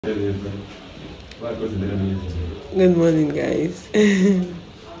Good morning, guys.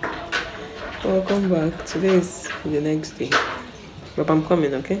 Welcome back. Today is the next day, but I'm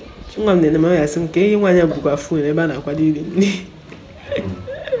coming, okay? Today is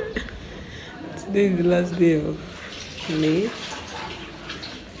the last day of May.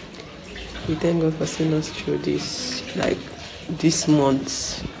 We thank God for seeing us through this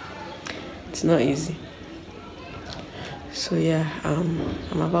month. It's not easy. So yeah,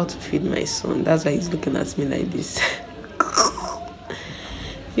 I'm about to feed my son. That's why he's looking at me like this.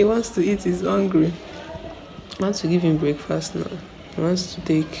 He wants to eat, he's hungry. I want to give him breakfast now. He wants to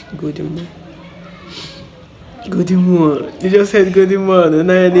take golden morn. Golden morn. You just said golden morn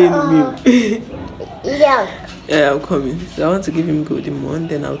and I need milk. Yeah, I'm coming. So I want to give him golden morn,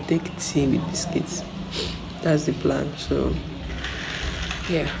 then I'll take tea with biscuits. That's the plan. So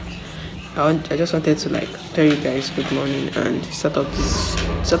yeah. I just wanted to tell you guys good morning and set up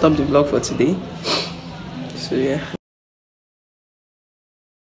the vlog for today. So yeah.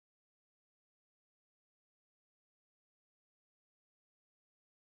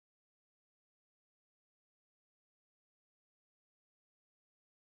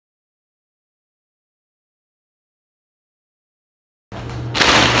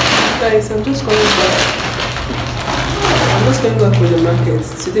 Guys, I'm just coming back. I'm just going back for the market.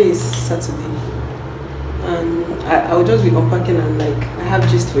 Today is Saturday, and I'll just be unpacking and I have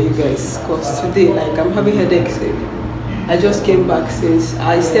gist for you guys. Cause today I'm having headaches. I just came back since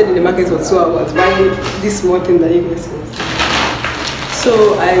I stayed in the market for 2 hours buying this small thing that you guys can see.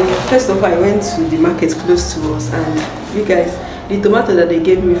 So first of all I went to the market close to us, and you guys, the tomato that they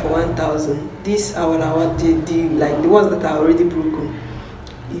gave me for 1,000. This the ones that are already broken.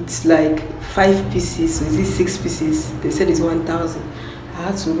 It's 5 pieces, so is it 6 pieces? They said it's 1,000. I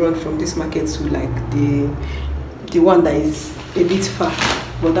had to run from this market to the one that is a bit far,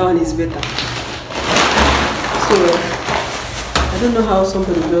 but that one is better. So I don't know how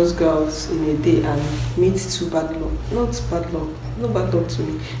somebody just go out in a day and meet two bad luck. Not bad luck to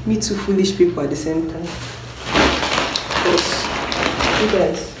me. Meet two foolish people at the same time. Because you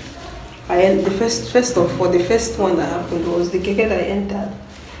guys, the first one that happened was the keke that I entered.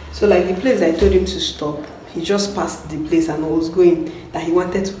 So the place I told him to stop, he just passed the place and was going that he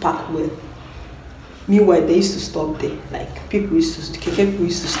wanted to park well. Meanwhile, they used to stop there. Keke people used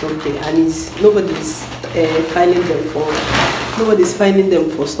to stop there, and nobody's finding them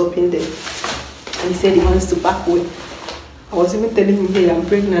for stopping there. And he said he wants to park well. I was even telling him, hey, I'm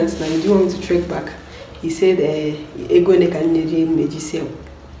pregnant now. Do you want me to trek back? He said,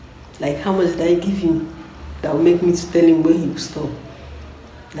 how much did I give him that will make me to tell him when he will stop?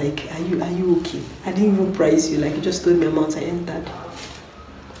 Are you okay? I didn't even price you. He just told me amount I entered.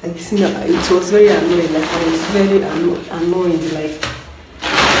 It was very annoying. I was very annoyed.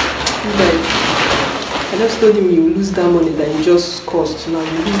 I just told him you will lose that money that you just cost. Now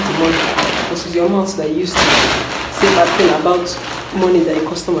you lose the money because it's your mouth that you used to say that thing about money that a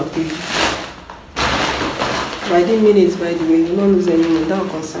customer paid. But I didn't mean it, by the way. You don't lose any money. That will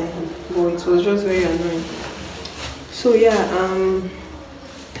concern him. But it was just very annoying. So yeah,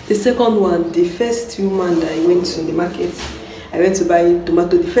 the second one, the first woman that I went to the market, I went to buy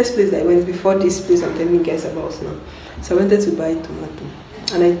tomato. The first place that I went before this place I'm telling you guys about now. So I wanted to buy tomato,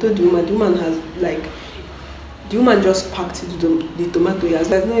 and I told the woman has the woman just packed the tomato. He has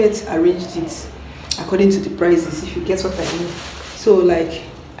not yet arranged it according to the prices, if you get what I mean. So I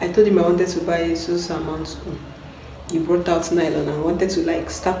told him I wanted to buy a certain amount. He brought out nylon and wanted to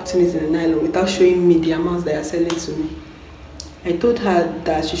start putting it in the nylon without showing me the amounts they are selling to me. I told her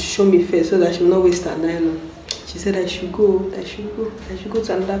that she should show me first so that she will not waste her nylon. She said I should go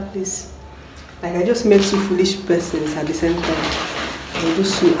to another place. I just met two foolish persons at the same time. I was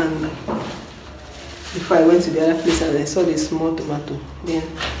just so angry. Before I went to the other place and I saw the small tomato. Then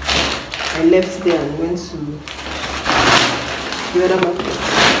I left there and went to the other market.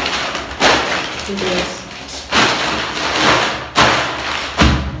 Yes.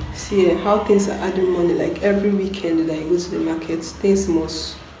 See how things are adding money. Every weekend that I go to the market, things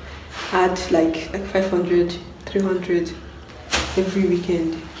must add 500, 300 every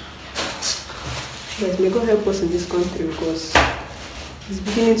weekend. Guys, may God help us in this country because it's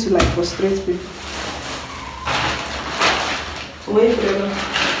beginning to frustrate people. Wait forever.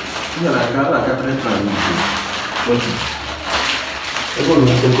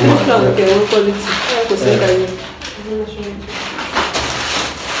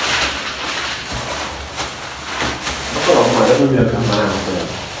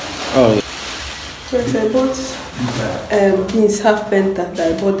 Oh, so I bought beans half penta that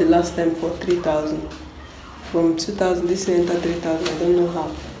I bought the last time for 3,000. From 2,000, this entered 3,000. I don't know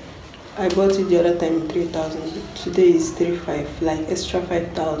how. I bought it the other time 3,000. Today is 3,500, like extra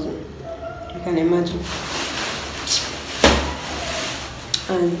 5,000. You can imagine.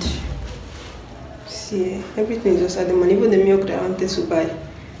 And see, everything is just adding money. Even the milk that I wanted to buy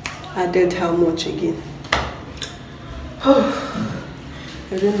added how much again? Oh,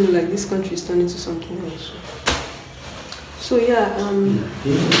 I don't know. Like this country is turning to something else. So yeah,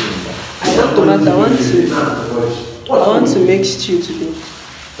 I got tomato. I want to make stew today.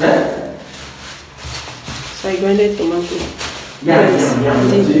 So I grinded tomato.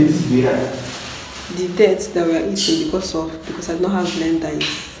 The dirt that we are eating because I don't have blender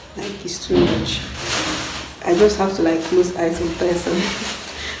it's too much. I just have to like close eyes sometimes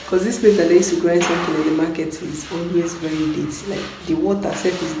because this place that I used to grind something in the market is always very dirty. Like the water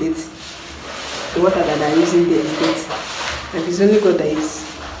self is dirty. The water that I'm using there is dirty. And it's only God that is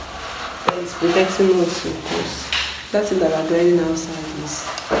protecting us because that thing that we're grinding outside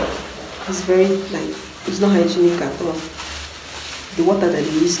is very like it's not hygienic at all. The water that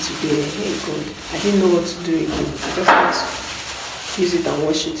they used to get, hey God, I didn't know what to do again. I just had to use it and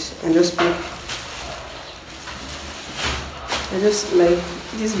wash it and just pray. I just like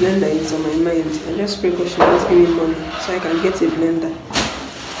this blender is on my mind. I just pray God should just give me money so I can get a blender.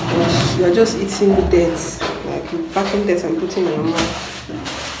 Because you are just eating dirt, like you're packing dirt and putting in your mouth.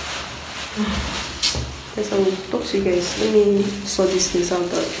 Yes, I will talk to you guys. Let me sort these things out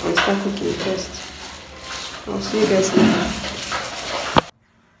and start cooking first. I'll see you guys later.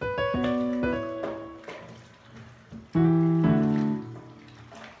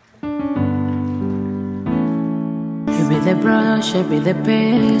 You be the brush, I be the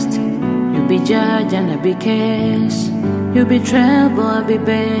paste. You be judge and I be case. You be trouble, I be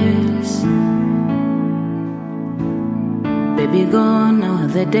best. Baby, gone now are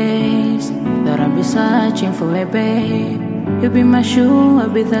the days that I be searching for a babe. You be my shoe, I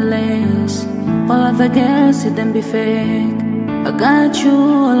be the lace. All other girls, see them be fake. I got you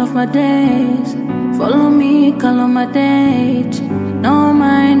all of my days. Follow me, call on my date. No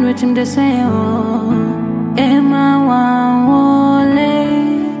mind what him they say, oh. Emma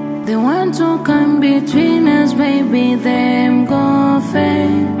Wale. They want to come between us, baby, them go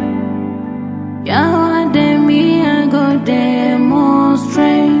fail. Yeah, they me, I go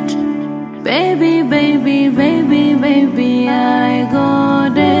demonstrate. Baby, baby, baby, baby, I go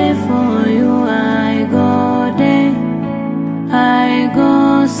there for you. I go there, I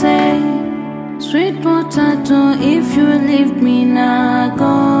go say, sweet potato, if you leave me now,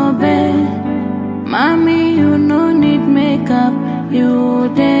 go bed. Mommy, you no need makeup, you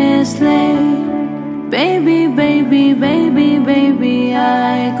dey slay. Baby, baby, baby, baby,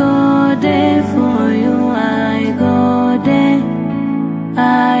 I go there for you. I go there,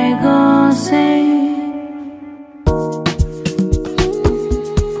 I go say.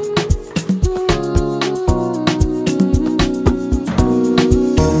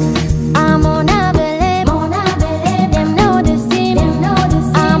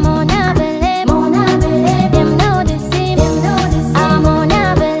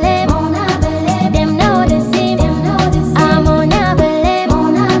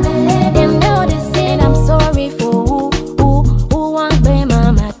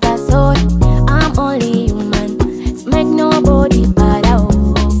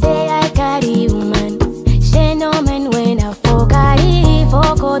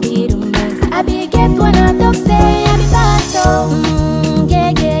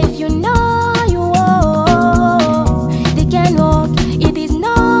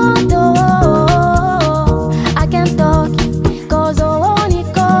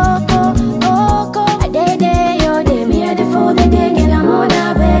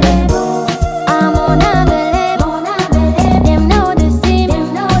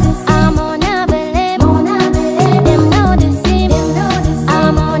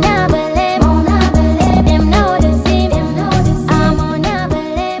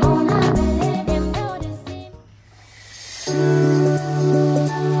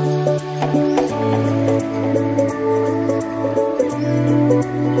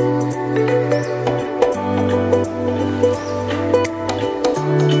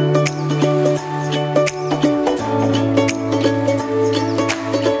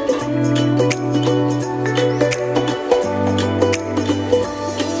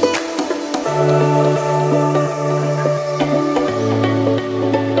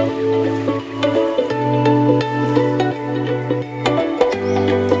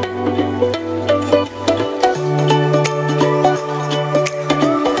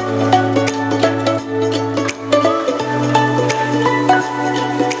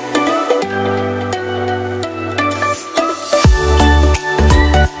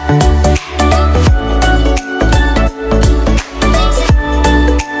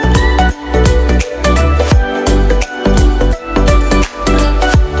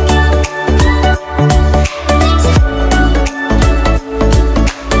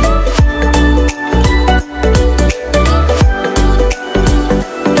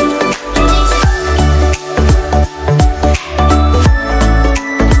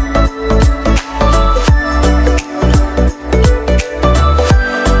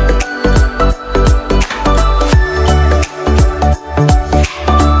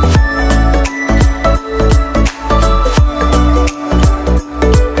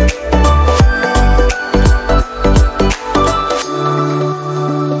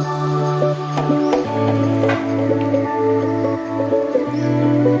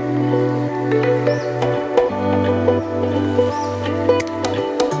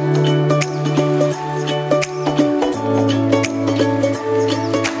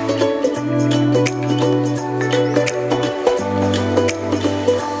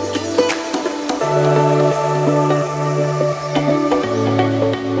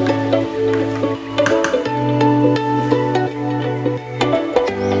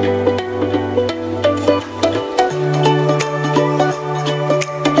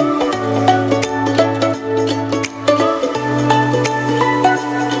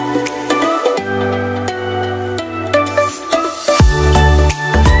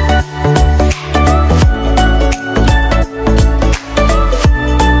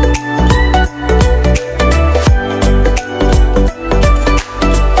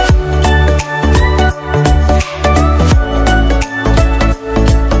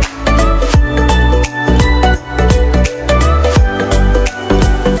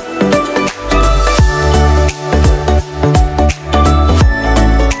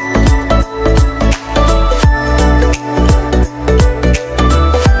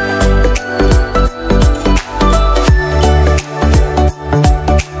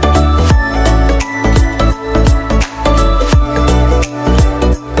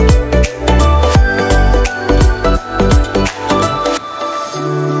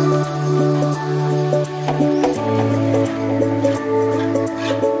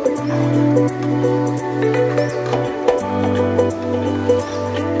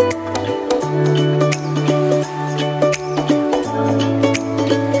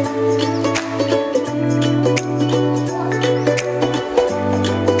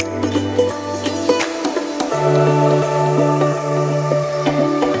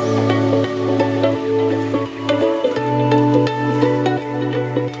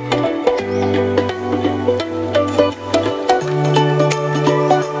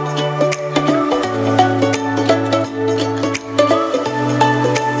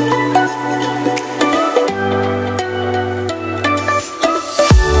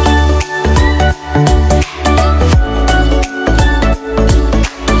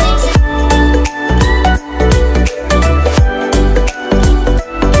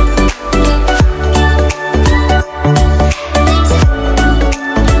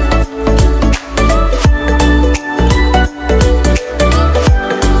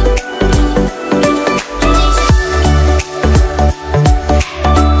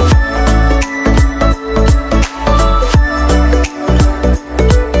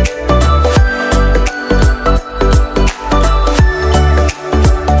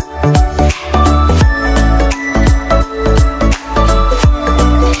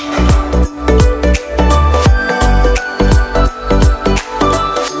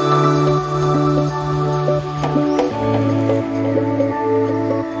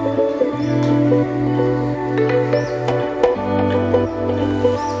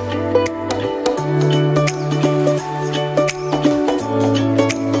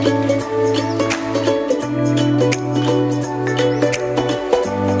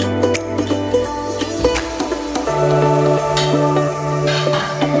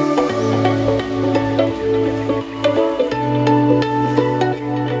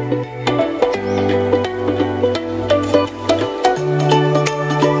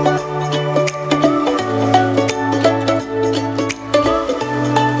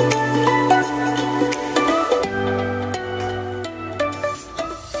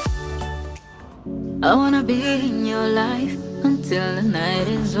 I wanna be in your life until the night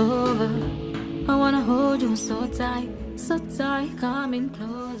is over. I wanna hold you so tight, coming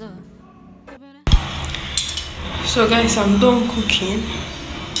closer. So guys, I'm done cooking.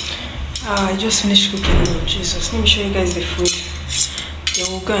 I just finished cooking. Oh Jesus, let me show you guys the food.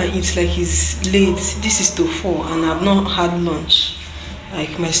 Then we'll go and eat. Like, it's late. This is to 4 and I've not had lunch.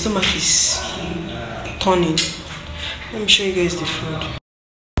 Like, my stomach is turning. Let me show you guys the food.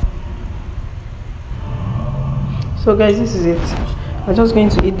 So guys, this is it. I'm just going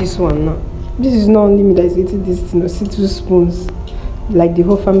to eat this one now. This is not only me that is eating this thing. I see 2 spoons. Like, the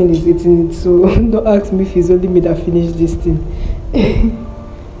whole family is eating it. So don't ask me if it's only me that finished this thing.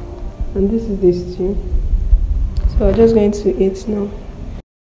 And this is the stew. So I'm just going to eat now.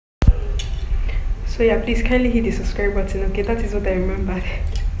 So yeah, please kindly hit the subscribe button. Okay, that is what I remembered.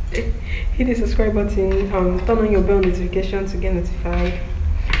 Hit the subscribe button, turn on your bell notification to get notified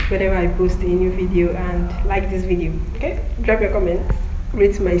whenever I post a new video, and like this video. Okay, drop your comments,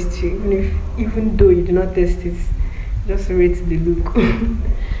 rate my stew. Even though you do not taste it, just rate the look. I'm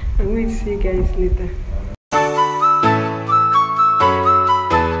going to see you guys later.